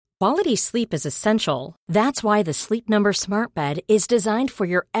Quality sleep is essential. That's why the Sleep Number Smart Bed is designed for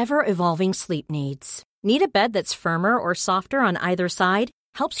your ever-evolving sleep needs. Need a bed that's firmer or softer on either side?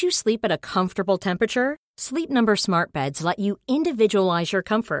 Helps you sleep at a comfortable temperature? Sleep Number Smart Beds let you individualize your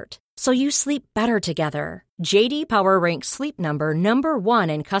comfort, so you sleep better together. J.D. Power ranks Sleep Number number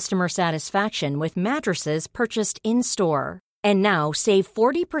 1 in customer satisfaction with mattresses purchased in-store. And now, save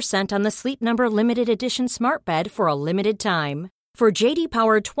 40% on the Sleep Number Limited Edition Smart Bed for a limited time. For J.D.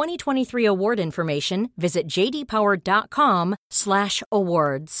 Power 2023 award information, visit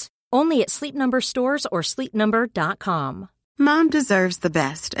jdpower.com/awards. Only at Sleep Number stores or sleepnumber.com. Mom deserves the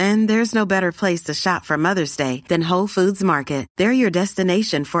best, and there's no better place to shop for Mother's Day than Whole Foods Market. They're your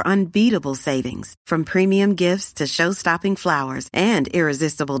destination for unbeatable savings, from premium gifts to show-stopping flowers and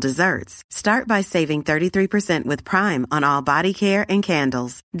irresistible desserts. Start by saving 33% with Prime on all body care and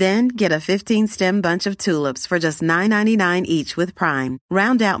candles. Then get a 15-stem bunch of tulips for just $9.99 each with Prime.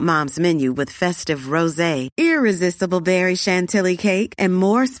 Round out Mom's menu with festive rosé, irresistible berry chantilly cake, and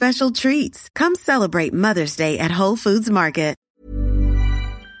more special treats. Come celebrate Mother's Day at Whole Foods Market.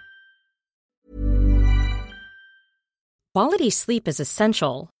 Quality sleep is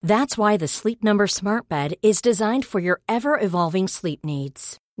essential. That's why the Sleep Number Smart Bed is designed for your ever-evolving sleep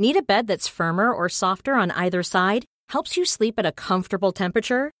needs. Need a bed that's firmer or softer on either side? Helps you sleep at a comfortable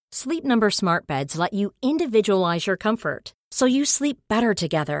temperature? Sleep Number Smart Beds let you individualize your comfort, so you sleep better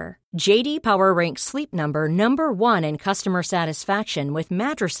together. J.D. Power ranks Sleep Number number 1 in customer satisfaction with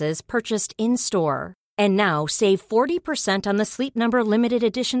mattresses purchased in-store. And now, save 40% on the Sleep Number Limited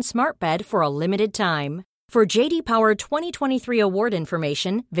Edition Smart Bed for a limited time. For J.D. Power 2023 award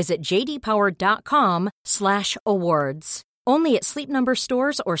information, visit jdpower.com/awards. Only at Sleep Number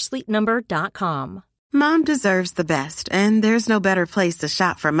stores or sleepnumber.com. Mom deserves the best, and there's no better place to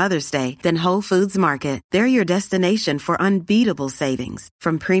shop for Mother's Day than Whole Foods Market. They're your destination for unbeatable savings,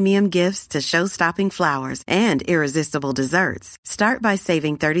 from premium gifts to show-stopping flowers and irresistible desserts. Start by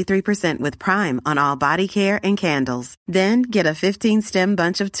saving 33% with Prime on all body care and candles. Then get a 15-stem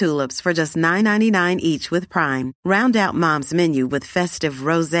bunch of tulips for just $9.99 each with Prime. Round out Mom's menu with festive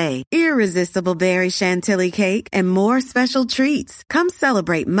rosé, irresistible berry chantilly cake, and more special treats. Come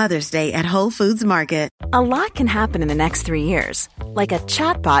celebrate Mother's Day at Whole Foods Market. A lot can happen in the next 3 years. Like a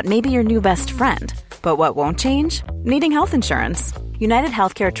chatbot may be your new best friend. But what won't change? Needing health insurance. United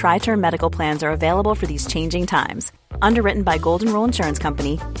Healthcare Tri-Term Medical Plans are available for these changing times. Underwritten by Golden Rule Insurance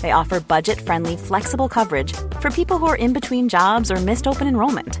Company, they offer budget-friendly, flexible coverage for people who are in between jobs or missed open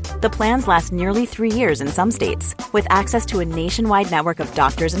enrollment. The plans last nearly 3 years in some states, with access to a nationwide network of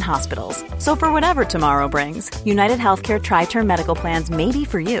doctors and hospitals. So for whatever tomorrow brings, United Healthcare Tri-Term Medical Plans may be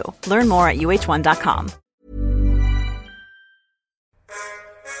for you. Learn more at uh1.com.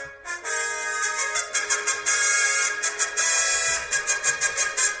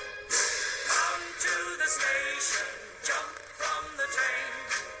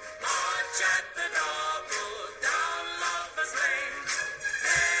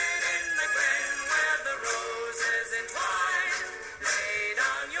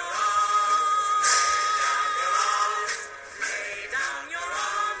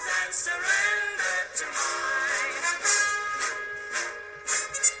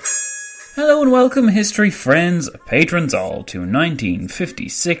 Hello and welcome, history friends, patrons all, to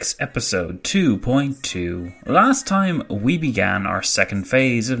 1956 episode 2.2. Last time we began our second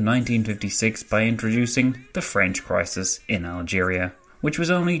phase of 1956 by introducing the French crisis in Algeria, which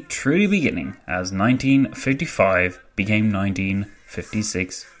was only truly beginning as 1955 became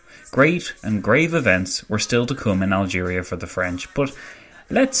 1956. Great and grave events were still to come in Algeria for the French, but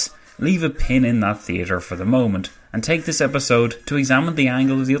let's leave a pin in that theatre for the moment and take this episode to examine the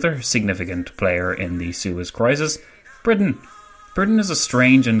angle of the other significant player in the Suez Crisis, Britain. Britain is a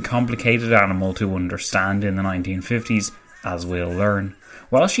strange and complicated animal to understand in the 1950s, as we'll learn.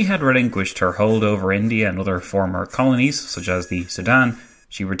 While she had relinquished her hold over India and other former colonies, such as the Sudan,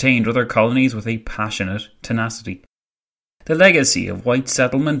 she retained other colonies with a passionate tenacity. The legacy of white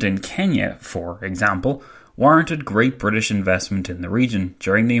settlement in Kenya, for example, warranted great British investment in the region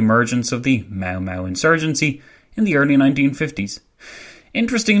during the emergence of the Mau Mau insurgency in the early 1950s.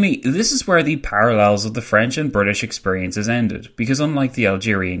 Interestingly, this is where the parallels of the French and British experiences ended, because unlike the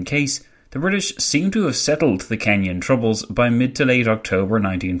Algerian case, the British seem to have settled the Kenyan troubles by mid to late October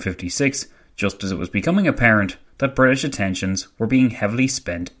 1956, just as it was becoming apparent that British attentions were being heavily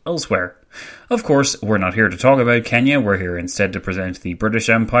spent elsewhere. Of course, we're not here to talk about Kenya, we're here instead to present the British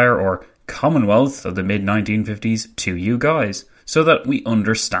Empire, or Commonwealth, of the mid-1950s to you guys, so that we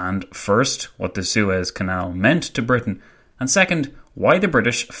understand first what the Suez Canal meant to Britain, and second, why the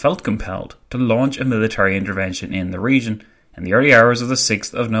British felt compelled to launch a military intervention in the region, in the early hours of the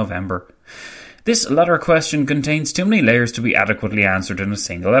 6th of November. This latter question contains too many layers to be adequately answered in a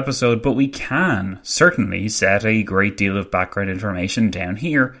single episode, but we can certainly set a great deal of background information down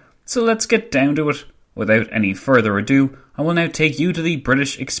here, so let's get down to it. Without any further ado, I will now take you to the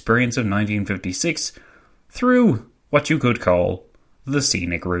British experience of 1956 through what you could call the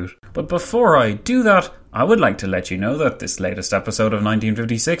scenic route. But before I do that, I would like to let you know that this latest episode of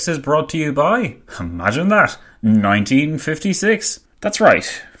 1956 is brought to you by, imagine that, 1956. That's right,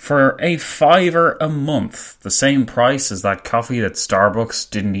 for a $5 a month, the same price as that coffee that Starbucks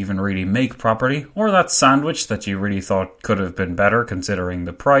didn't even really make properly, or that sandwich that you really thought could have been better considering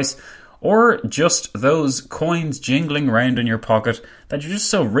the price, or just those coins jingling round in your pocket that you're just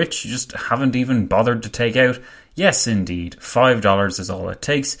so rich you just haven't even bothered to take out. Yes, indeed, $5 is all it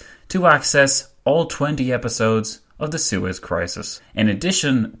takes to access all 20 episodes of the Suez Crisis. In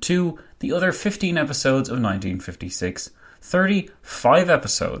addition to the other 15 episodes of 1956, 35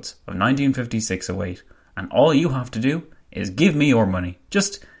 episodes of 1956 await, and all you have to do is give me your money.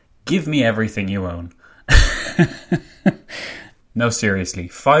 Just give me everything you own. No, seriously,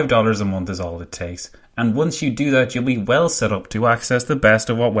 $5 a month is all it takes. And once you do that, you'll be well set up to access the best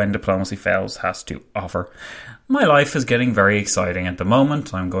of what When Diplomacy Fails has to offer. My life is getting very exciting at the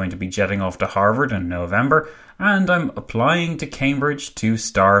moment. I'm going to be jetting off to Harvard in November, and I'm applying to Cambridge to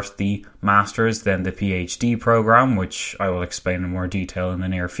start the Master's, then the PhD program, which I will explain in more detail in the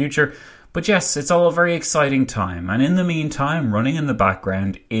near future. But yes, it's all a very exciting time, and in the meantime, running in the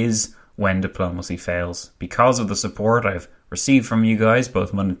background is When Diplomacy Fails. Because of the support I've received from you guys,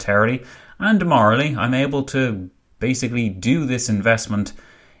 both monetarily and morally, I'm able to basically do this investment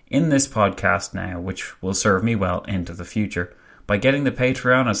in this podcast now, which will serve me well into the future. By getting the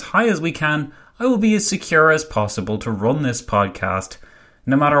Patreon as high as we can, I will be as secure as possible to run this podcast,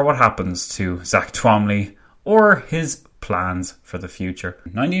 no matter what happens to Zach Twomley or his plans for the future.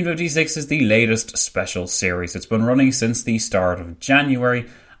 1956 is the latest special series. It's been running since the start of January,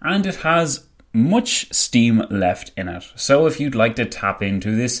 and it has much steam left in it. So if you'd like to tap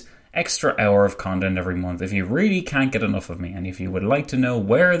into this extra hour of content every month, if you really can't get enough of me, and if you would like to know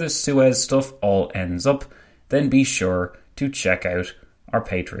where the Suez stuff all ends up, then be sure to check out our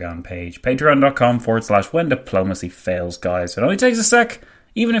Patreon page. Patreon.com/When Diplomacy Fails, guys. It only takes a sec,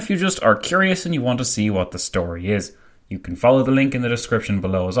 even if you just are curious and you want to see what the story is. You can follow the link in the description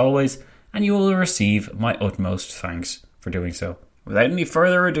below as always, and you will receive my utmost thanks for doing so. Without any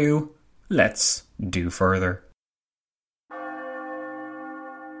further ado, let's do further.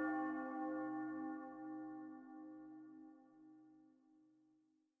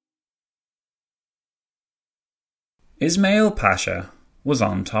 Ismail Pasha was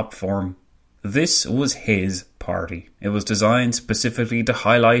on top form. This was his party. It was designed specifically to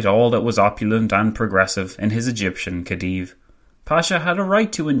highlight all that was opulent and progressive in his Egyptian Khedive. Pasha had a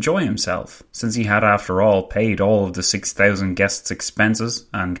right to enjoy himself, since he had after all paid all of the 6,000 guests' expenses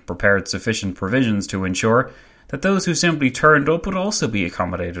and prepared sufficient provisions to ensure that those who simply turned up would also be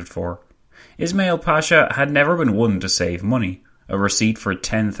accommodated for. Ismail Pasha had never been one to save money. A receipt for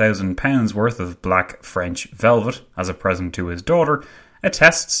 £10,000 worth of black French velvet as a present to his daughter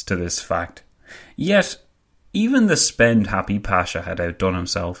attests to this fact. Yet, even the spend-happy Pasha had outdone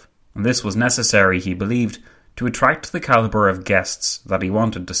himself, and this was necessary, he believed, to attract the calibre of guests that he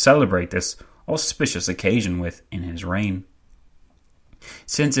wanted to celebrate this auspicious occasion with in his reign.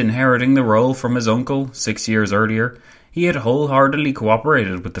 Since inheriting the role from his uncle 6 years earlier, he had wholeheartedly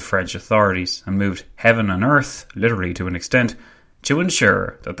cooperated with the French authorities and moved heaven and earth, literally to an extent, to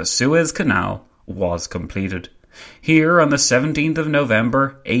ensure that the Suez Canal was completed. Here, on the 17th of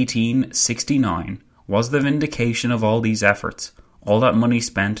November 1869, was the vindication of all these efforts, all that money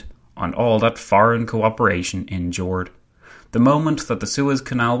spent, and all that foreign cooperation endured. The moment that the Suez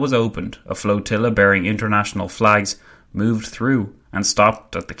Canal was opened, a flotilla bearing international flags moved through and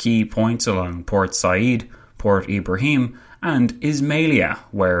stopped at the key points along Port Said, Port Ibrahim, and Ismailia,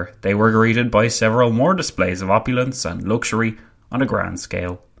 where they were greeted by several more displays of opulence and luxury on a grand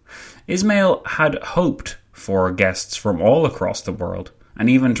scale. Ismail had hoped for guests from all across the world, and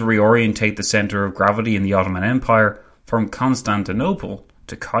even to reorientate the centre of gravity in the Ottoman Empire from Constantinople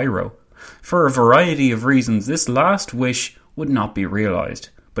to Cairo. For a variety of reasons, this last wish would not be realised,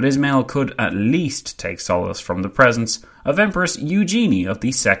 but Ismail could at least take solace from the presence of Empress Eugenie of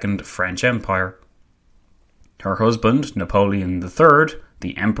the Second French Empire. Her husband, Napoleon III,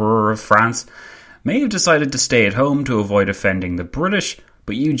 the Emperor of France, may have decided to stay at home to avoid offending the British,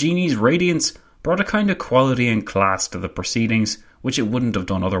 but Eugenie's radiance brought a kind of quality and class to the proceedings which it wouldn't have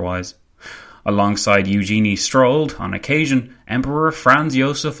done otherwise. Alongside Eugenie strolled, on occasion, Emperor Franz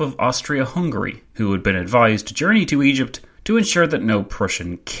Joseph of Austria-Hungary, who had been advised to journey to Egypt to ensure that no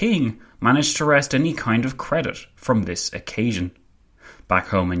Prussian king managed to wrest any kind of credit from this occasion. Back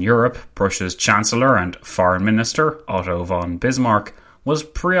home in Europe, Prussia's Chancellor and Foreign Minister, Otto von Bismarck, was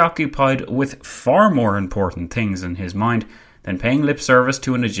preoccupied with far more important things in his mind than paying lip service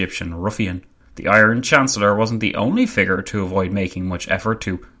to an Egyptian ruffian. The Iron Chancellor wasn't the only figure to avoid making much effort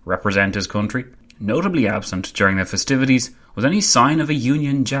to represent his country. Notably absent during the festivities was any sign of a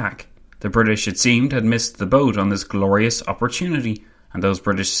Union Jack. The British, it seemed, had missed the boat on this glorious opportunity, and those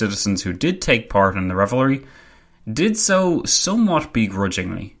British citizens who did take part in the revelry did so somewhat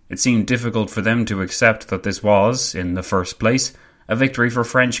begrudgingly. It seemed difficult for them to accept that this was, in the first place, a victory for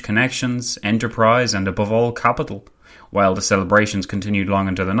French connections, enterprise, and above all, capital. While the celebrations continued long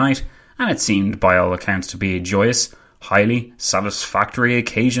into the night, and it seemed by all accounts to be a joyous, highly satisfactory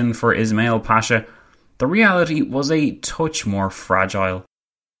occasion for Ismail Pasha, the reality was a touch more fragile.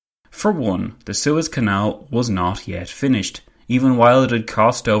 For one, the Suez Canal was not yet finished, even while it had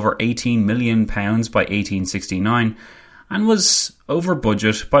cost over £18 million by 1869 and was over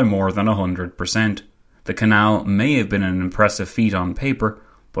budget by more than 100%. The canal may have been an impressive feat on paper,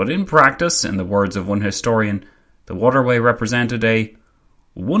 but in practice, in the words of one historian, the waterway represented a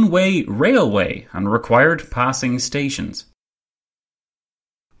one-way railway and required passing stations.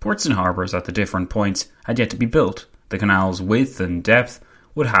 Ports and harbours at the different points had yet to be built. The canal's width and depth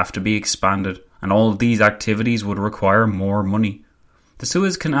would have to be expanded, and all of these activities would require more money. The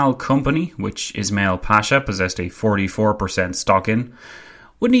Suez Canal Company, which Ismail Pasha possessed a 44% stock in,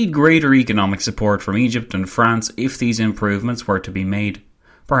 would need greater economic support from Egypt and France if these improvements were to be made.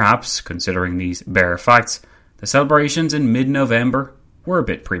 Perhaps, considering these bare facts, the celebrations in mid-November were a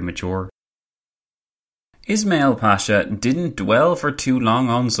bit premature. Ismail Pasha didn't dwell for too long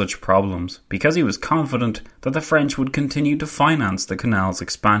on such problems, because he was confident that the French would continue to finance the canal's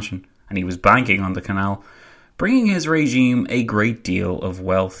expansion, and he was banking on the canal, bringing his regime a great deal of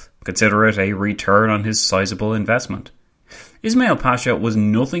wealth. Consider it a return on his sizable investment. Ismail Pasha was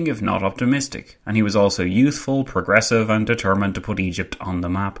nothing if not optimistic, and he was also youthful, progressive, and determined to put Egypt on the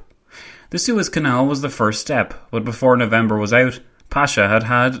map. The Suez Canal was the first step, but before November was out, Pasha had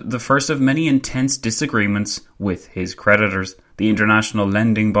had the first of many intense disagreements with his creditors. The international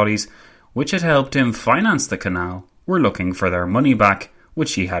lending bodies, which had helped him finance the canal, were looking for their money back,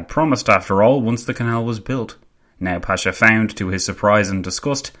 which he had promised after all once the canal was built. Now Pasha found, to his surprise and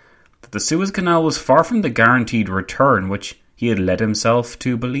disgust, that the Suez Canal was far from the guaranteed return which he had led himself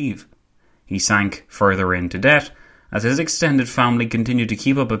to believe. He sank further into debt, as his extended family continued to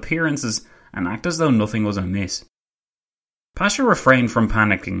keep up appearances and act as though nothing was amiss. Pasha refrained from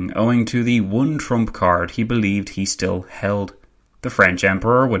panicking owing to the one trump card he believed he still held. The French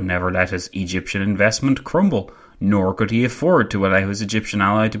emperor would never let his Egyptian investment crumble, nor could he afford to allow his Egyptian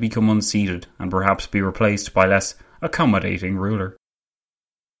ally to become unseated and perhaps be replaced by a less accommodating ruler.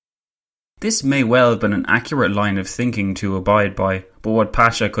 This may well have been an accurate line of thinking to abide by, but what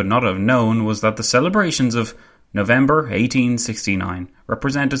Pasha could not have known was that the celebrations of November 1869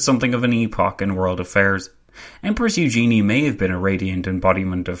 represented something of an epoch in world affairs. Empress Eugenie may have been a radiant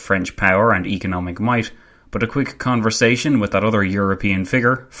embodiment of French power and economic might, but a quick conversation with that other European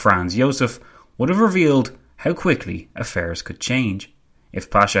figure, Franz Josef, would have revealed how quickly affairs could change. If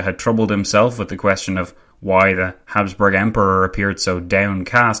Pasha had troubled himself with the question of why the Habsburg Emperor appeared so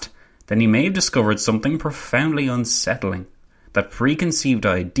downcast, then he may have discovered something profoundly unsettling, that preconceived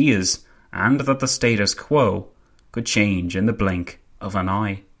ideas and that the status quo could change in the blink of an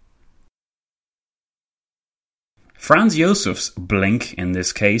eye. Franz Josef's blink, in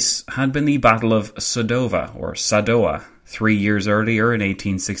this case, had been the Battle of Sadowa, or Sadowa, 3 years earlier in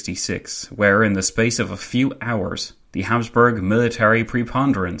 1866, where, in the space of a few hours, the Habsburg military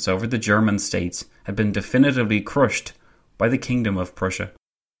preponderance over the German states had been definitively crushed by the Kingdom of Prussia.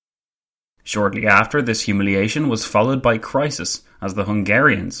 Shortly after, this humiliation was followed by crisis, as the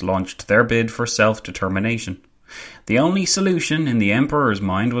Hungarians launched their bid for self-determination. The only solution in the emperor's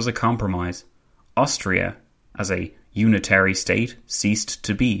mind was a compromise. Austria, as a unitary state, ceased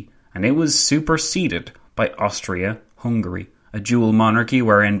to be, and it was superseded by Austria-Hungary, a dual monarchy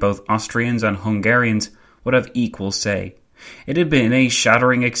wherein both Austrians and Hungarians would have equal say. It had been a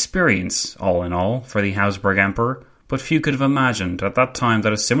shattering experience, all in all, for the Habsburg Emperor, but few could have imagined at that time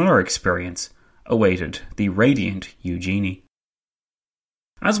that a similar experience awaited the radiant Eugenie.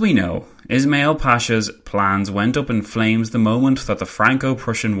 As we know, Ismail Pasha's plans went up in flames the moment that the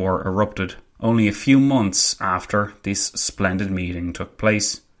Franco-Prussian War erupted, only a few months after this splendid meeting took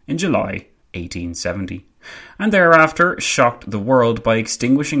place, in July 1870, and thereafter shocked the world by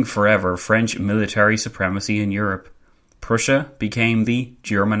extinguishing forever French military supremacy in Europe. Prussia became the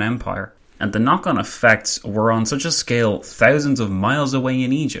German Empire, and the knock-on effects were on such a scale thousands of miles away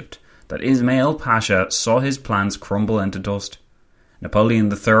in Egypt that Ismail Pasha saw his plans crumble into dust.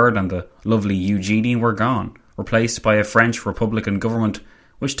 Napoleon III and the lovely Eugenie were gone, replaced by a French Republican government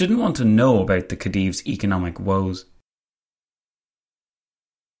which didn't want to know about the Khedive's economic woes.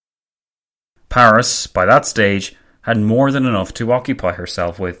 Paris, by that stage, had more than enough to occupy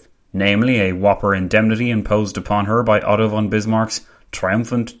herself with, namely a whopper indemnity imposed upon her by Otto von Bismarck's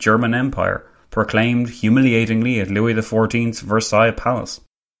triumphant German Empire, proclaimed humiliatingly at Louis XIV's Versailles Palace.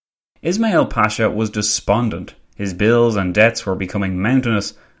 Ismail Pasha was despondent. His bills and debts were becoming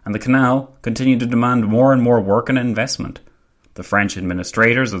mountainous, and the canal continued to demand more and more work and investment. The French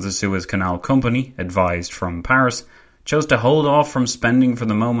administrators of the Suez Canal Company, advised from Paris, chose to hold off from spending for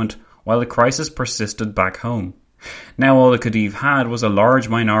the moment while the crisis persisted back home. Now all the Khedive had was a large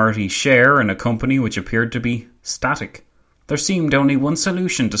minority share in a company which appeared to be static. There seemed only one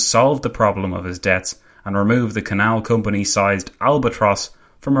solution to solve the problem of his debts and remove the canal company-sized albatross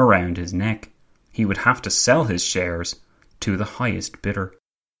from around his neck. He would have to sell his shares to the highest bidder.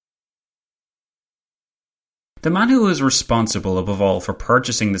 The man who was responsible above all for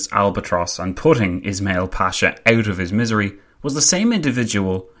purchasing this albatross and putting Ismail Pasha out of his misery was the same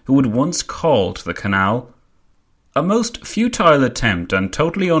individual who had once called the canal a most futile attempt and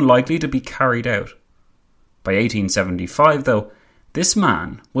totally unlikely to be carried out. By 1875, though, this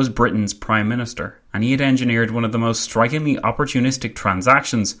man was Britain's Prime Minister, and he had engineered one of the most strikingly opportunistic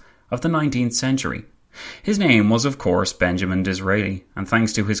transactions of the 19th century. His name was, of course, Benjamin Disraeli, and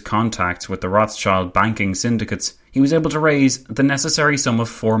thanks to his contacts with the Rothschild banking syndicates, he was able to raise the necessary sum of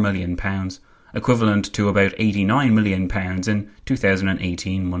 £4 million, equivalent to about £89 million in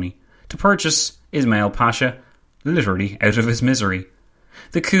 2018 money, to purchase Ismail Pasha literally out of his misery.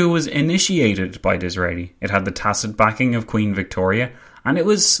 The coup was initiated by Disraeli. It had the tacit backing of Queen Victoria, and it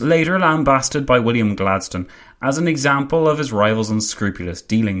was later lambasted by William Gladstone as an example of his rival's unscrupulous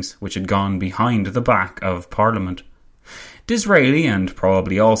dealings, which had gone behind the back of Parliament. Disraeli, and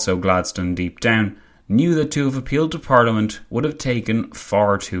probably also Gladstone deep down, knew that to have appealed to Parliament would have taken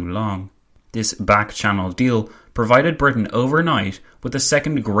far too long. This back-channel deal provided Britain overnight with the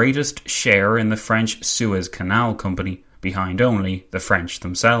second greatest share in the French Suez Canal Company, behind only the French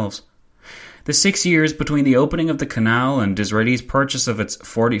themselves. The 6 years between the opening of the canal and Disraeli's purchase of its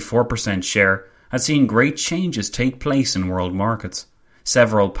 44% share had seen great changes take place in world markets.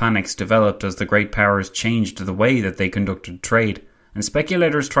 Several panics developed as the great powers changed the way that they conducted trade, and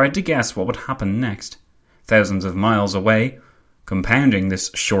speculators tried to guess what would happen next. Thousands of miles away, compounding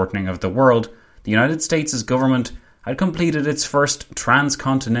this shortening of the world, the United States' government had completed its first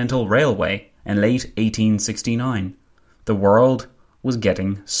transcontinental railway in late 1869. The world was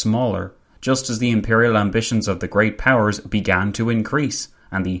getting smaller, just as the imperial ambitions of the great powers began to increase,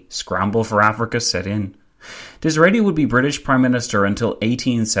 and the scramble for Africa set in. Disraeli would be British Prime Minister until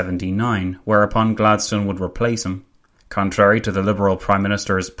 1879, whereupon Gladstone would replace him. Contrary to the Liberal Prime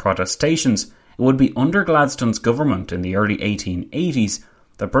Minister's protestations, it would be under Gladstone's government in the early 1880s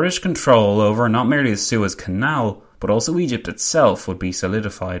that British control over not merely the Suez Canal, but also Egypt itself would be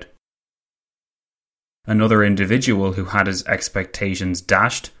solidified. Another individual who had his expectations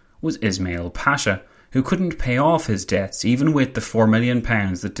dashed was Ismail Pasha, who couldn't pay off his debts even with the £4 million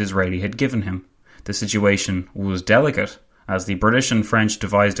that Disraeli had given him. The situation was delicate, as the British and French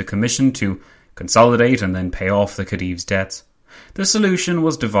devised a commission to consolidate and then pay off the Khedive's debts. The solution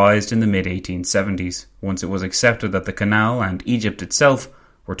was devised in the mid-1870s, once it was accepted that the canal and Egypt itself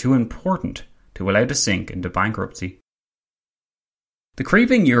were too important to allow to sink into bankruptcy. The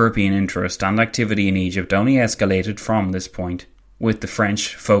creeping European interest and activity in Egypt only escalated from this point. With the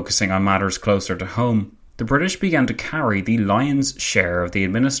French focusing on matters closer to home, the British began to carry the lion's share of the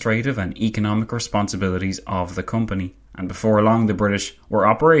administrative and economic responsibilities of the company, and before long the British were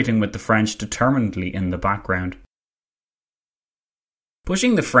operating with the French determinedly in the background.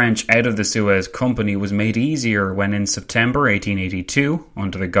 Pushing the French out of the Suez Company was made easier when in September 1882,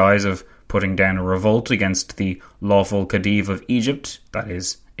 under the guise of putting down a revolt against the lawful Khedive of Egypt, that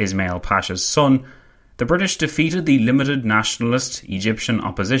is, Ismail Pasha's son, the British defeated the limited nationalist Egyptian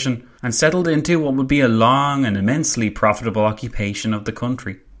opposition and settled into what would be a long and immensely profitable occupation of the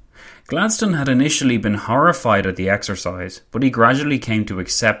country. Gladstone had initially been horrified at the exercise, but he gradually came to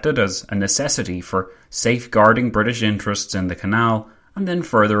accept it as a necessity for safeguarding British interests in the canal and then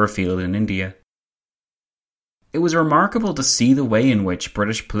further afield in India. It was remarkable to see the way in which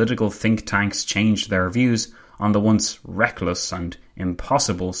British political think tanks changed their views on the once reckless and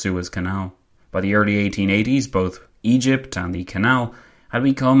impossible Suez Canal. By the early 1880s, both Egypt and the canal had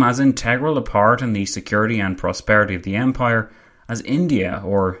become as integral a part in the security and prosperity of the empire as India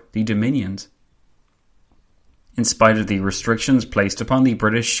or the Dominions. In spite of the restrictions placed upon the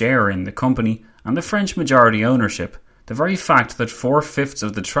British share in the company and the French majority ownership, the very fact that 4/5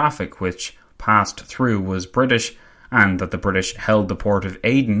 of the traffic which passed through was British, and that the British held the port of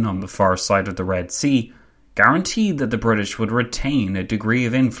Aden on the far side of the Red Sea, guaranteed that the British would retain a degree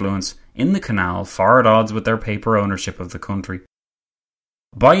of influence in the canal far at odds with their paper ownership of the country.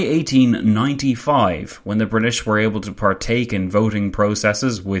 By 1895, when the British were able to partake in voting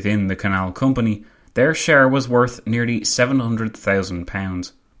processes within the Canal Company, their share was worth nearly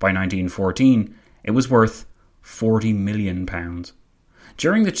 £700,000. By 1914, it was worth £40 million.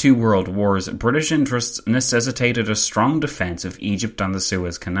 During the two world wars, British interests necessitated a strong defence of Egypt and the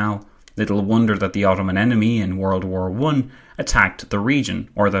Suez Canal. Little wonder that the Ottoman enemy in World War I attacked the region,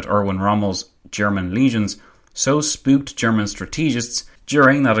 or that Erwin Rommel's German legions so spooked German strategists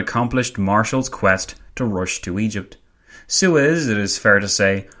during that accomplished marshal's quest to rush to Egypt. Suez, it is fair to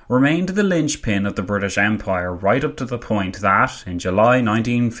say, remained the linchpin of the British Empire right up to the point that, in July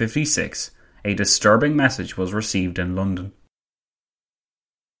 1956, a disturbing message was received in London.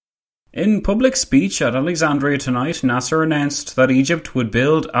 In public speech at Alexandria tonight, Nasser announced that Egypt would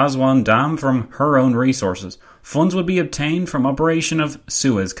build Aswan Dam from her own resources. Funds would be obtained from operation of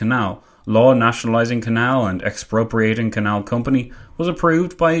Suez Canal. Law nationalising canal and expropriating Canal Company was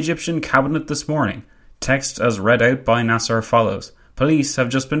approved by Egyptian cabinet this morning. Text as read out by Nasser follows. Police have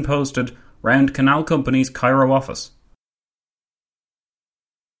just been posted round Canal Company's Cairo office.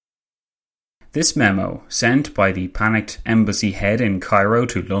 This memo, sent by the panicked embassy head in Cairo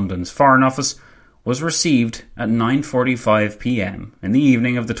to London's Foreign Office, was received at 9:45 p.m. in the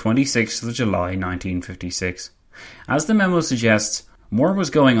evening of the 26th of July 1956. As the memo suggests, more was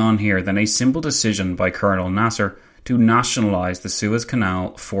going on here than a simple decision by Colonel Nasser to nationalise the Suez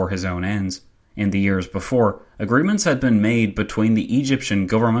Canal for his own ends. In the years before, agreements had been made between the Egyptian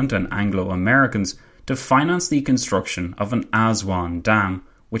government and Anglo-Americans to finance the construction of an Aswan Dam,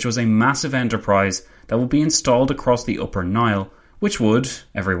 which was a massive enterprise that would be installed across the Upper Nile, which would,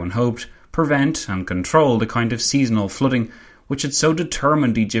 everyone hoped, prevent and control the kind of seasonal flooding which had so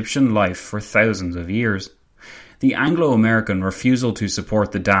determined Egyptian life for thousands of years. The Anglo-American refusal to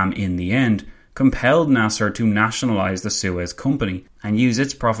support the dam in the end compelled Nasser to nationalise the Suez Company and use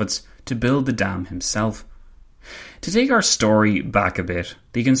its profits to build the dam himself. To take our story back a bit,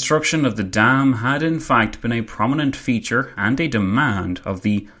 the construction of the dam had in fact been a prominent feature and a demand of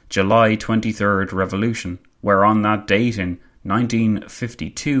the July 23rd Revolution, where on that date in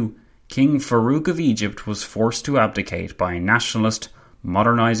 1952, King Farouk of Egypt was forced to abdicate by a nationalist,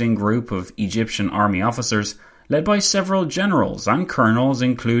 modernising group of Egyptian army officers led by several generals and colonels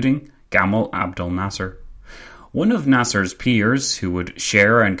including Gamal Abdel Nasser. One of Nasser's peers, who would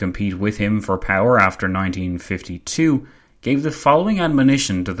share and compete with him for power after 1952, gave the following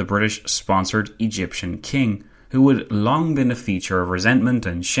admonition to the British-sponsored Egyptian king, who had long been a feature of resentment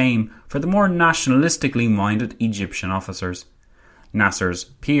and shame for the more nationalistically minded Egyptian officers. Nasser's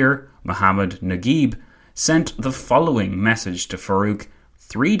peer, Mohammed Naguib, sent the following message to Farouk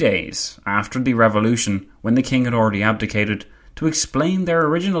 3 days after the revolution, when the king had already abdicated, to explain their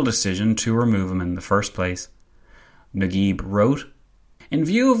original decision to remove him in the first place. Naguib wrote, "In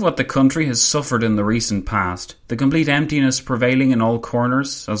view of what the country has suffered in the recent past, the complete emptiness prevailing in all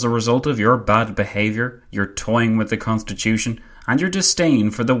corners as a result of your bad behaviour, your toying with the constitution, and your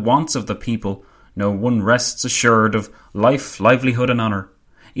disdain for the wants of the people, no one rests assured of life, livelihood and honour.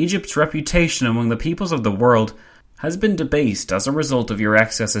 Egypt's reputation among the peoples of the world has been debased as a result of your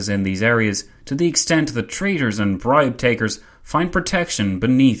excesses in these areas, to the extent that traitors and bribe-takers find protection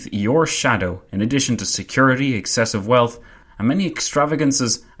beneath your shadow, in addition to security, excessive wealth, and many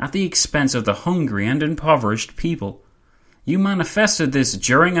extravagances at the expense of the hungry and impoverished people. You manifested this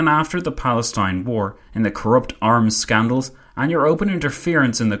during and after the Palestine War, in the corrupt arms scandals, and your open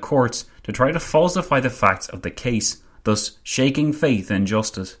interference in the courts to try to falsify the facts of the case, thus shaking faith in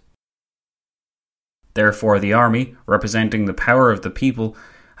justice. Therefore the army, representing the power of the people,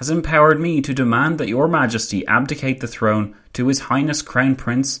 has empowered me to demand that your majesty abdicate the throne to His Highness Crown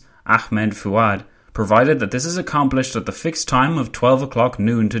Prince Ahmed Fuad, provided that this is accomplished at the fixed time of 12 o'clock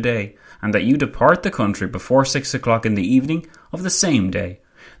noon today, and that you depart the country before 6 o'clock in the evening of the same day.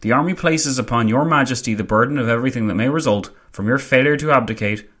 The army places upon your majesty the burden of everything that may result from your failure to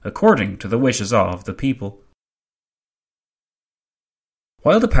abdicate according to the wishes of the people."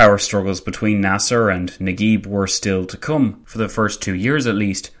 While the power struggles between Nasser and Naguib were still to come, for the first 2 years at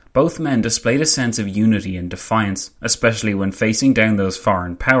least, both men displayed a sense of unity and defiance, especially when facing down those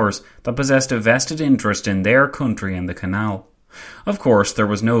foreign powers that possessed a vested interest in their country and the canal. Of course, there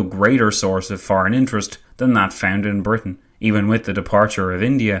was no greater source of foreign interest than that found in Britain. Even with the departure of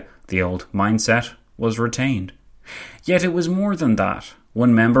India, the old mindset was retained. Yet it was more than that.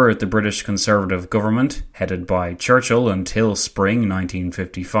 One member of the British Conservative government, headed by Churchill until spring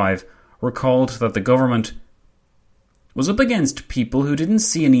 1955, recalled that the government was up against people who didn't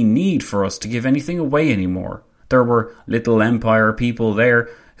see any need for us to give anything away anymore. There were little empire people there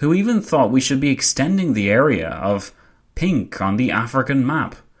who even thought we should be extending the area of pink on the African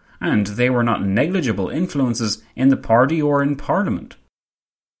map, and they were not negligible influences in the party or in Parliament.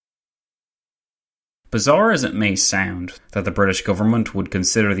 Bizarre as it may sound that the British government would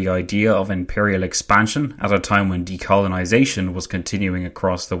consider the idea of imperial expansion at a time when decolonisation was continuing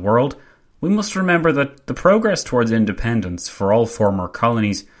across the world, we must remember that the progress towards independence for all former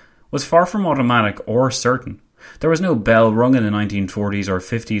colonies was far from automatic or certain. There was no bell rung in the 1940s or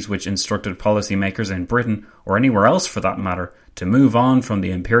 50s which instructed policymakers in Britain, or anywhere else for that matter, to move on from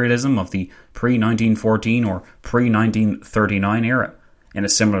the imperialism of the pre-1914 or pre-1939 era. In a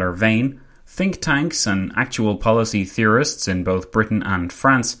similar vein, think tanks and actual policy theorists in both Britain and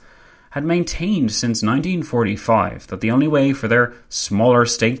France had maintained since 1945 that the only way for their smaller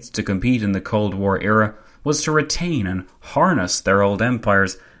states to compete in the Cold War era was to retain and harness their old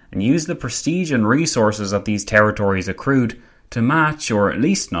empires and use the prestige and resources that these territories accrued to match, or at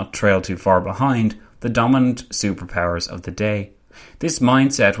least not trail too far behind, the dominant superpowers of the day. This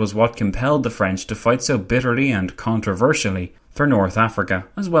mindset was what compelled the French to fight so bitterly and controversially for North Africa,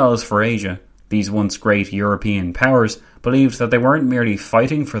 as well as for Asia. These once great European powers believed that they weren't merely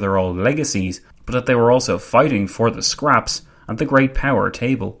fighting for their old legacies, but that they were also fighting for the scraps at the great power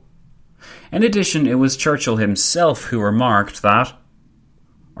table. In addition, it was Churchill himself who remarked that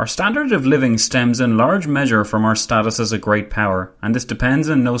our standard of living stems in large measure from our status as a great power, and this depends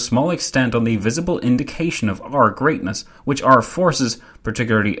in no small extent on the visible indication of our greatness, which our forces,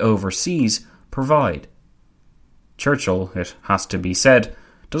 particularly overseas, provide. Churchill, it has to be said,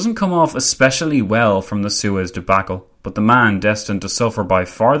 doesn't come off especially well from the Suez debacle, but the man destined to suffer by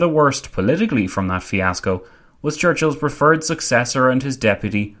far the worst politically from that fiasco was Churchill's preferred successor and his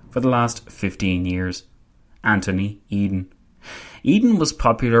deputy for the last 15 years, Anthony Eden. Eden was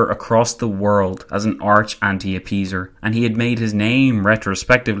popular across the world as an arch anti-appeaser, and he had made his name,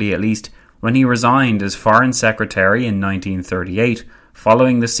 retrospectively at least, when he resigned as Foreign Secretary in 1938,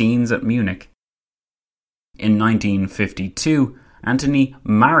 following the scenes at Munich. In 1952, Anthony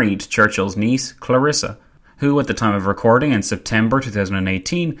married Churchill's niece, Clarissa, who at the time of recording in September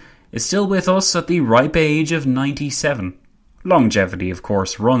 2018 is still with us at the ripe age of 97. Longevity, of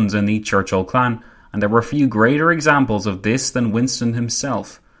course, runs in the Churchill clan, and there were few greater examples of this than Winston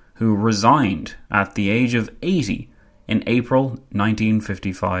himself, who resigned at the age of 80 in April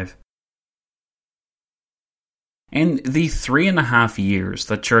 1955. In the 3.5 years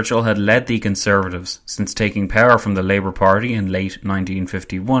that Churchill had led the Conservatives since taking power from the Labour Party in late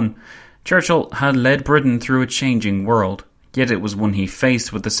 1951, Churchill had led Britain through a changing world, yet it was one he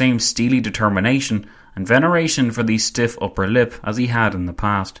faced with the same steely determination and veneration for the stiff upper lip as he had in the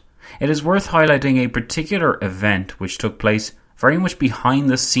past. It is worth highlighting a particular event which took place very much behind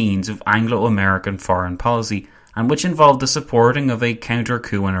the scenes of Anglo-American foreign policy, and which involved the supporting of a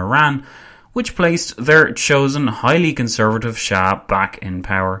counter-coup in Iran, which placed their chosen highly conservative Shah back in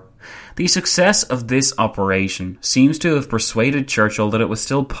power. The success of this operation seems to have persuaded Churchill that it was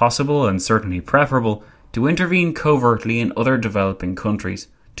still possible, and certainly preferable, to intervene covertly in other developing countries,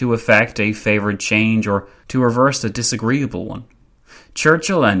 to effect a favoured change or to reverse a disagreeable one.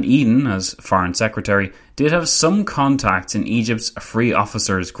 Churchill and Eden, as Foreign Secretary, did have some contacts in Egypt's Free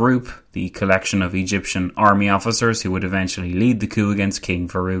Officers Group, the collection of Egyptian army officers who would eventually lead the coup against King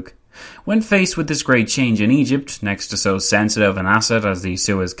Farouk. When faced with this great change in Egypt, next to so sensitive an asset as the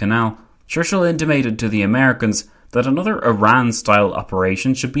Suez Canal, Churchill intimated to the Americans that another Iran-style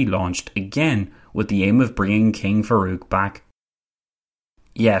operation should be launched again, with the aim of bringing King Farouk back.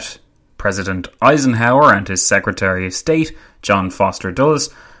 Yet, President Eisenhower and his Secretary of State, John Foster Dulles,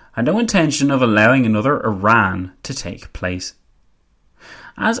 had no intention of allowing another Iran to take place.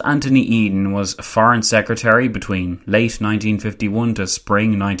 As Anthony Eden was Foreign Secretary between late 1951 to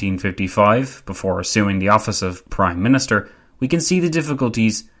spring 1955, before assuming the office of Prime Minister, we can see the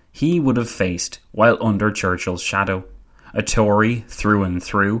difficulties he would have faced while under Churchill's shadow. A Tory through and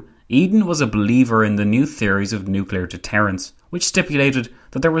through, Eden was a believer in the new theories of nuclear deterrence, which stipulated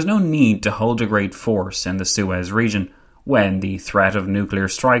that there was no need to hold a great force in the Suez region when the threat of nuclear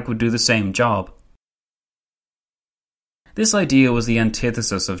strike would do the same job. This idea was the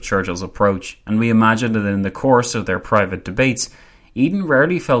antithesis of Churchill's approach, and we imagine that in the course of their private debates, Eden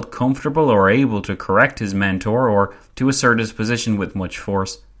rarely felt comfortable or able to correct his mentor or to assert his position with much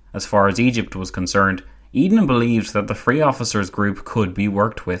force. As far as Egypt was concerned, Eden believed that the Free Officers group could be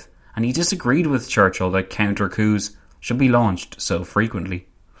worked with, and he disagreed with Churchill that counter-coups should be launched so frequently.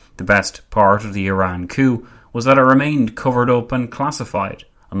 The best part of the Iran coup was that it remained covered up and classified.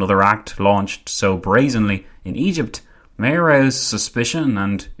 Another act launched so brazenly in Egypt may arouse suspicion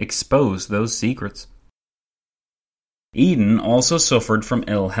and expose those secrets. Eden also suffered from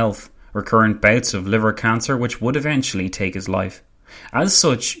ill health, recurrent bouts of liver cancer which would eventually take his life. As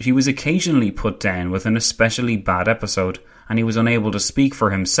such, he was occasionally put down with an especially bad episode, and he was unable to speak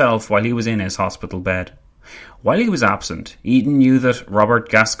for himself while he was in his hospital bed. While he was absent, Eden knew that Robert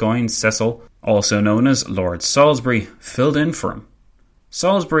Gascoigne Cecil, also known as Lord Salisbury, filled in for him.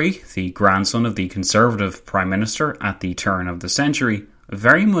 Salisbury, the grandson of the Conservative Prime Minister at the turn of the century,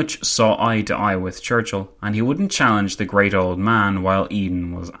 very much saw eye to eye with Churchill, and he wouldn't challenge the great old man while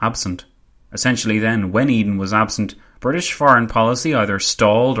Eden was absent. Essentially then, when Eden was absent, British foreign policy either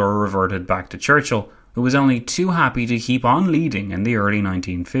stalled or reverted back to Churchill, who was only too happy to keep on leading in the early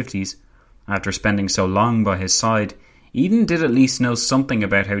 1950s. After spending so long by his side, Eden did at least know something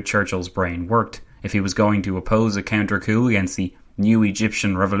about how Churchill's brain worked. If he was going to oppose a counter-coup against the new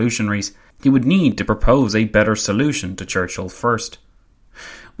Egyptian revolutionaries, he would need to propose a better solution to Churchill first.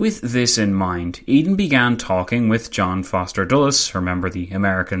 With this in mind, Eden began talking with John Foster Dulles, remember the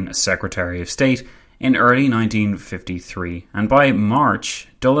American Secretary of State, in early 1953, and by March,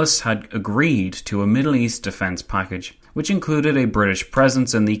 Dulles had agreed to a Middle East defence package, which included a British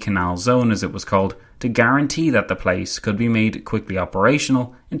presence in the Canal Zone, as it was called, to guarantee that the place could be made quickly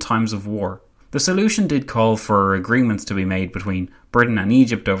operational in times of war. The solution did call for agreements to be made between Britain and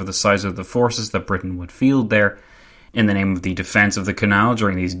Egypt over the size of the forces that Britain would field there, in the name of the defence of the canal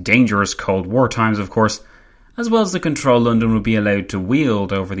during these dangerous Cold War times, of course, as well as the control London would be allowed to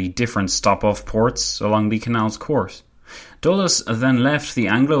wield over the different stop-off ports along the canal's course. Dulles then left the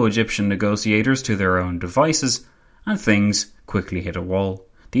Anglo-Egyptian negotiators to their own devices, and things quickly hit a wall.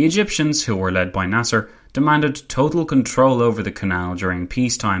 The Egyptians, who were led by Nasser, demanded total control over the canal during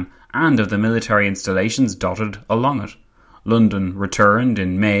peacetime and of the military installations dotted along it. London returned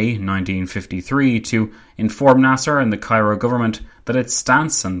in May 1953 to inform Nasser and the Cairo government that its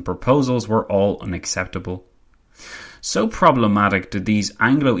stance and proposals were all unacceptable. So problematic did these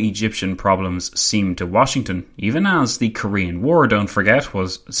Anglo-Egyptian problems seem to Washington, even as the Korean War, don't forget,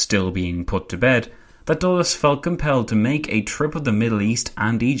 was still being put to bed, that Dulles felt compelled to make a trip of the Middle East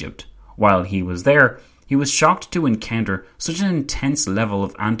and Egypt. While he was there, he was shocked to encounter such an intense level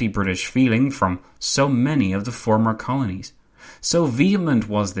of anti-British feeling from so many of the former colonies. So vehement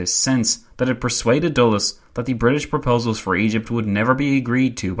was this sense that it persuaded Dulles that the British proposals for Egypt would never be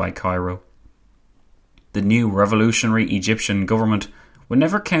agreed to by Cairo. The new revolutionary Egyptian government would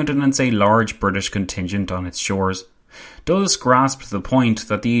never countenance a large British contingent on its shores. Dulles grasped the point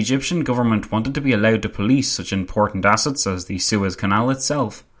that the Egyptian government wanted to be allowed to police such important assets as the Suez Canal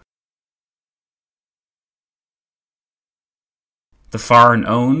itself. The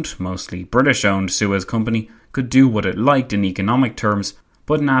foreign-owned, mostly British-owned Suez Company could do what it liked in economic terms,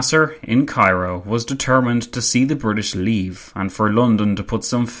 but Nasser, in Cairo, was determined to see the British leave and for London to put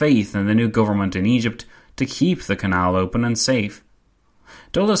some faith in the new government in Egypt to keep the canal open and safe.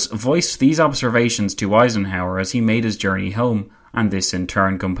 Dulles voiced these observations to Eisenhower as he made his journey home, and this in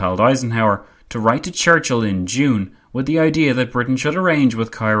turn compelled Eisenhower to write to Churchill in June with the idea that Britain should arrange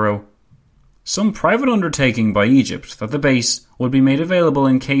with Cairo some private undertaking by Egypt that the base would be made available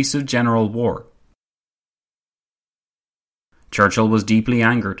in case of general war. Churchill was deeply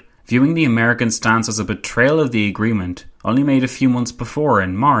angered, viewing the American stance as a betrayal of the agreement only made a few months before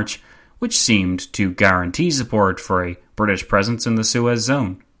in March, which seemed to guarantee support for a British presence in the Suez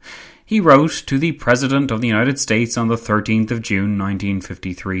Zone. He wrote to the President of the United States on the 13th of June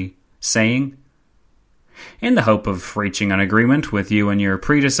 1953, saying, "In the hope of reaching an agreement with you and your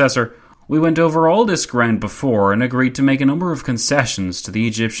predecessor, we went over all this ground before and agreed to make a number of concessions to the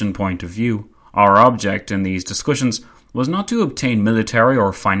Egyptian point of view. Our object in these discussions was not to obtain military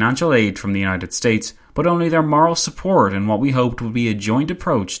or financial aid from the United States, but only their moral support in what we hoped would be a joint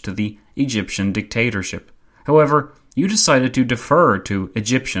approach to the Egyptian dictatorship. However, you decided to defer to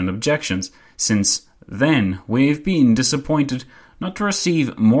Egyptian objections. Since then, we have been disappointed not to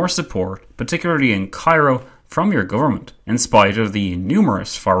receive more support, particularly in Cairo, from your government, in spite of the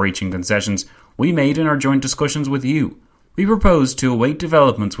numerous far-reaching concessions we made in our joint discussions with you. We propose to await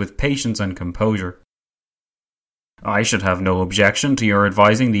developments with patience and composure. I should have no objection to your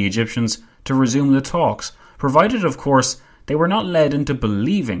advising the Egyptians to resume the talks, provided, of course, they were not led into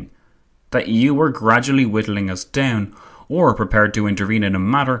believing that you were gradually whittling us down, or prepared to intervene in a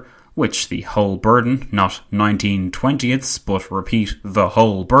matter which the whole burden, not 19/20ths, but repeat, the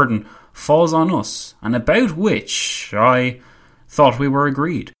whole burden, falls on us, and about which I thought we were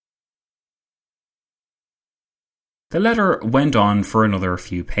agreed. The letter went on for another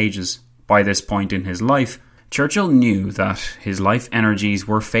few pages. By this point in his life, Churchill knew that his life energies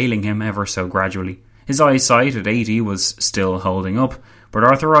were failing him ever so gradually. His eyesight at 80 was still holding up, but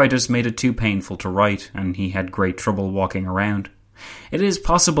arthritis made it too painful to write, and he had great trouble walking around. It is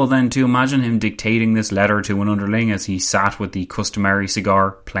possible then to imagine him dictating this letter to an underling as he sat with the customary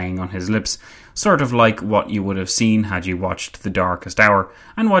cigar playing on his lips, sort of like what you would have seen had you watched The Darkest Hour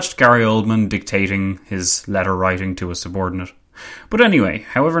and watched Gary Oldman dictating his letter writing to a subordinate. But anyway,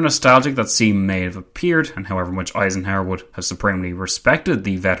 however nostalgic that scene may have appeared, and however much Eisenhower would have supremely respected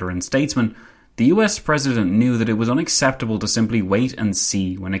the veteran statesman, the US president knew that it was unacceptable to simply wait and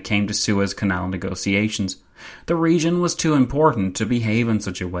see when it came to Suez Canal negotiations. The region was too important to behave in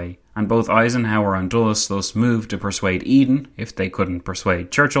such a way, and both Eisenhower and Dulles thus moved to persuade Eden, if they couldn't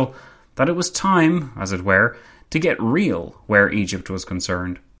persuade Churchill, that it was time, as it were, to get real where Egypt was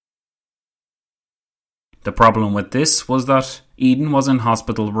concerned. The problem with this was that Eden was in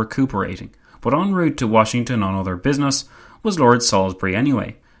hospital recuperating, but en route to Washington on other business was Lord Salisbury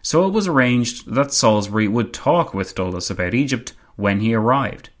anyway, so it was arranged that Salisbury would talk with Dulles about Egypt when he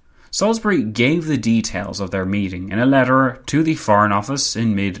arrived. Salisbury gave the details of their meeting in a letter to the Foreign Office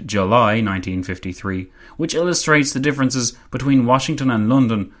in mid-July 1953, which illustrates the differences between Washington and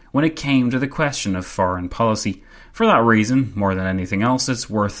London when it came to the question of foreign policy. For that reason, more than anything else, it's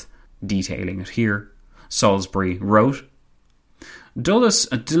worth detailing it here. Salisbury wrote, "Dulles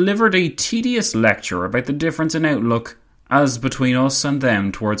delivered a tedious lecture about the difference in outlook as between us and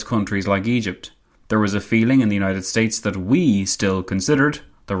them towards countries like Egypt. There was a feeling in the United States that we still considered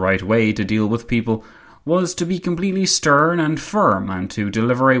the right way to deal with people was to be completely stern and firm and to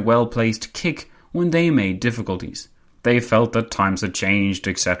deliver a well-placed kick when they made difficulties. They felt that times had changed,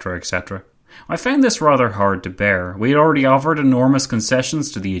 etc., etc. I found this rather hard to bear. We had already offered enormous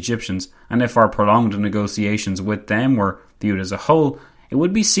concessions to the Egyptians, and if our prolonged negotiations with them were viewed as a whole, it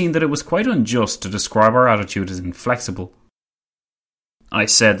would be seen that it was quite unjust to describe our attitude as inflexible. I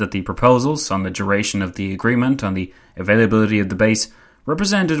said that the proposals on the duration of the agreement and the availability of the base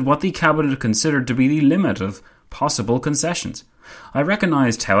represented what the Cabinet considered to be the limit of possible concessions. I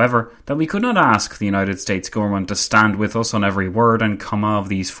recognised, however, that we could not ask the United States government to stand with us on every word and comma of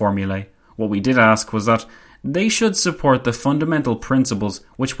these formulae. What we did ask was that they should support the fundamental principles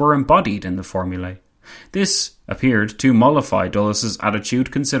which were embodied in the formulae. This appeared to mollify Dulles's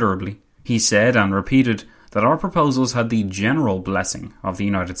attitude considerably. He said and repeated that our proposals had the general blessing of the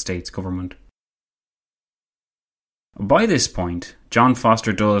United States government. By this point, John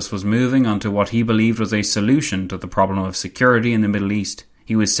Foster Dulles was moving on to what he believed was a solution to the problem of security in the Middle East.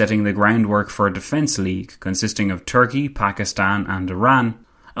 He was setting the groundwork for a defence league consisting of Turkey, Pakistan and Iran,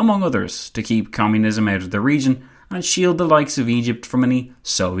 among others, to keep communism out of the region and shield the likes of Egypt from any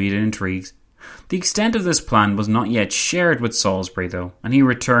Soviet intrigues. The extent of this plan was not yet shared with Salisbury, though, and he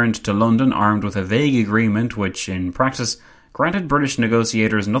returned to London armed with a vague agreement which, in practice, granted British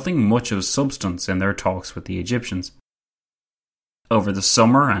negotiators nothing much of substance in their talks with the Egyptians. Over the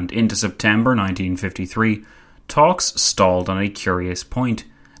summer and into September 1953, talks stalled on a curious point.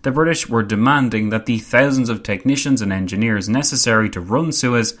 The British were demanding that the thousands of technicians and engineers necessary to run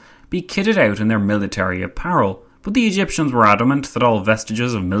Suez be kitted out in their military apparel, but the Egyptians were adamant that all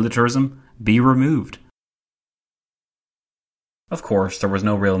vestiges of militarism be removed. Of course, there was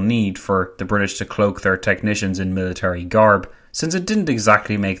no real need for the British to cloak their technicians in military garb, since it didn't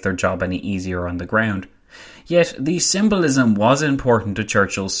exactly make their job any easier on the ground. Yet the symbolism was important to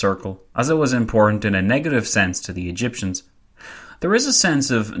Churchill's circle, as it was important in a negative sense to the Egyptians. There is a sense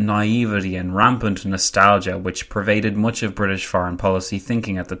of naivety and rampant nostalgia which pervaded much of British foreign policy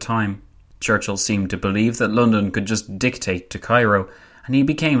thinking at the time. Churchill seemed to believe that London could just dictate to Cairo, and he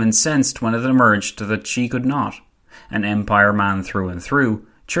became incensed when it emerged that she could not. An empire man through and through,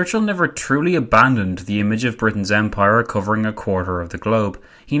 Churchill never truly abandoned the image of Britain's empire covering a quarter of the globe.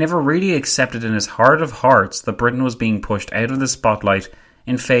 He never really accepted in his heart of hearts that Britain was being pushed out of the spotlight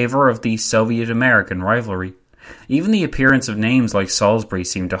in favour of the Soviet-American rivalry. Even the appearance of names like Salisbury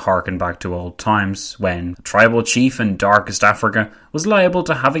seemed to harken back to old times, when a tribal chief in darkest Africa was liable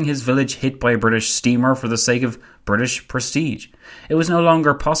to having his village hit by a British steamer for the sake of British prestige. It was no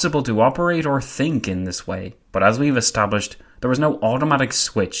longer possible to operate or think in this way, but as we've established, there was no automatic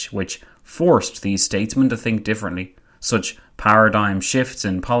switch which forced these statesmen to think differently. Such paradigm shifts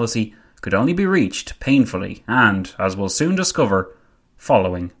in policy could only be reached painfully and, as we'll soon discover,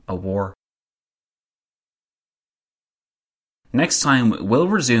 following a war. Next time, we'll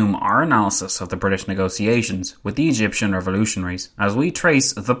resume our analysis of the British negotiations with the Egyptian revolutionaries as we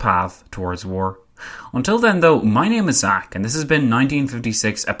trace the path towards war. Until then though, my name is Zach and this has been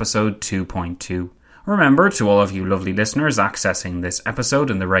 1956 episode 2.2. Remember, to all of you lovely listeners accessing this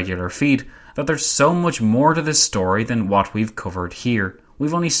episode in the regular feed, that there's so much more to this story than what we've covered here.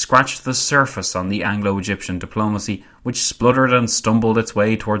 We've only scratched the surface on the Anglo-Egyptian diplomacy, which spluttered and stumbled its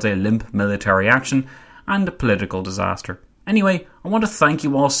way towards a limp military action and political disaster. Anyway, I want to thank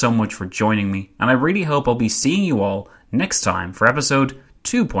you all so much for joining me, and I really hope I'll be seeing you all next time for episode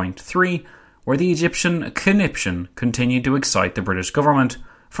 2.3, where the Egyptian conniption continued to excite the British government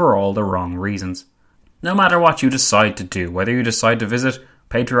for all the wrong reasons. No matter what you decide to do, whether you decide to visit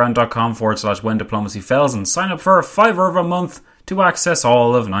patreon.com/whendiplomacyfails and sign up for a $5 a month to access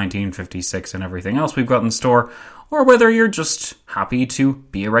all of 1956 and everything else we've got in store, or whether you're just happy to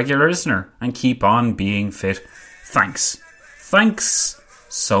be a regular listener and keep on being fit, thanks. Thanks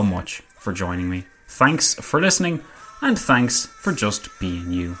so much for joining me. Thanks for listening, and thanks for just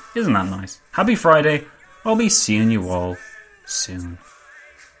being you. Isn't that nice? Happy Friday. I'll be seeing you all soon.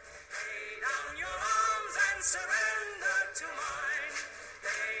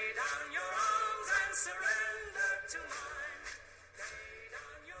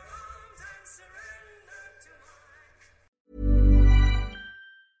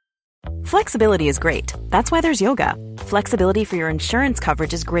 Flexibility is great. That's why there's yoga. Flexibility for your insurance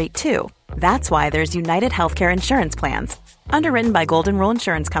coverage is great too. That's why there's United Healthcare Insurance Plans. Underwritten by Golden Rule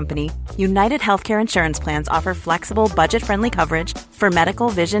Insurance Company, United Healthcare Insurance Plans offer flexible, budget-friendly coverage for medical,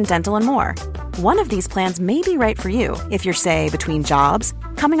 vision, dental, and more. One of these plans may be right for you if you're, say, between jobs,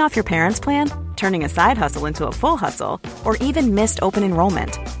 coming off your parents' plan, turning a side hustle into a full hustle, or even missed open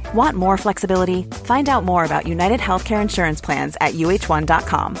enrollment. Want more flexibility? Find out more about United Healthcare Insurance Plans at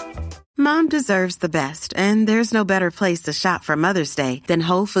uh1.com. Mom deserves the best, and there's no better place to shop for Mother's Day than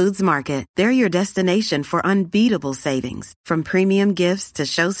Whole Foods Market. They're your destination for unbeatable savings, from premium gifts to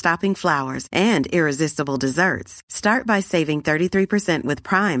show-stopping flowers and irresistible desserts. Start by saving 33% with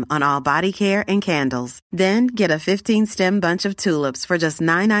Prime on all body care and candles. Then get a 15-stem bunch of tulips for just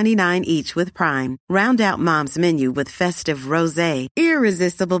 $9.99 each with Prime. Round out Mom's menu with festive rosé,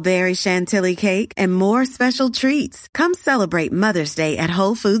 irresistible berry chantilly cake, and more special treats. Come celebrate Mother's Day at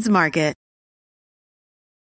Whole Foods Market.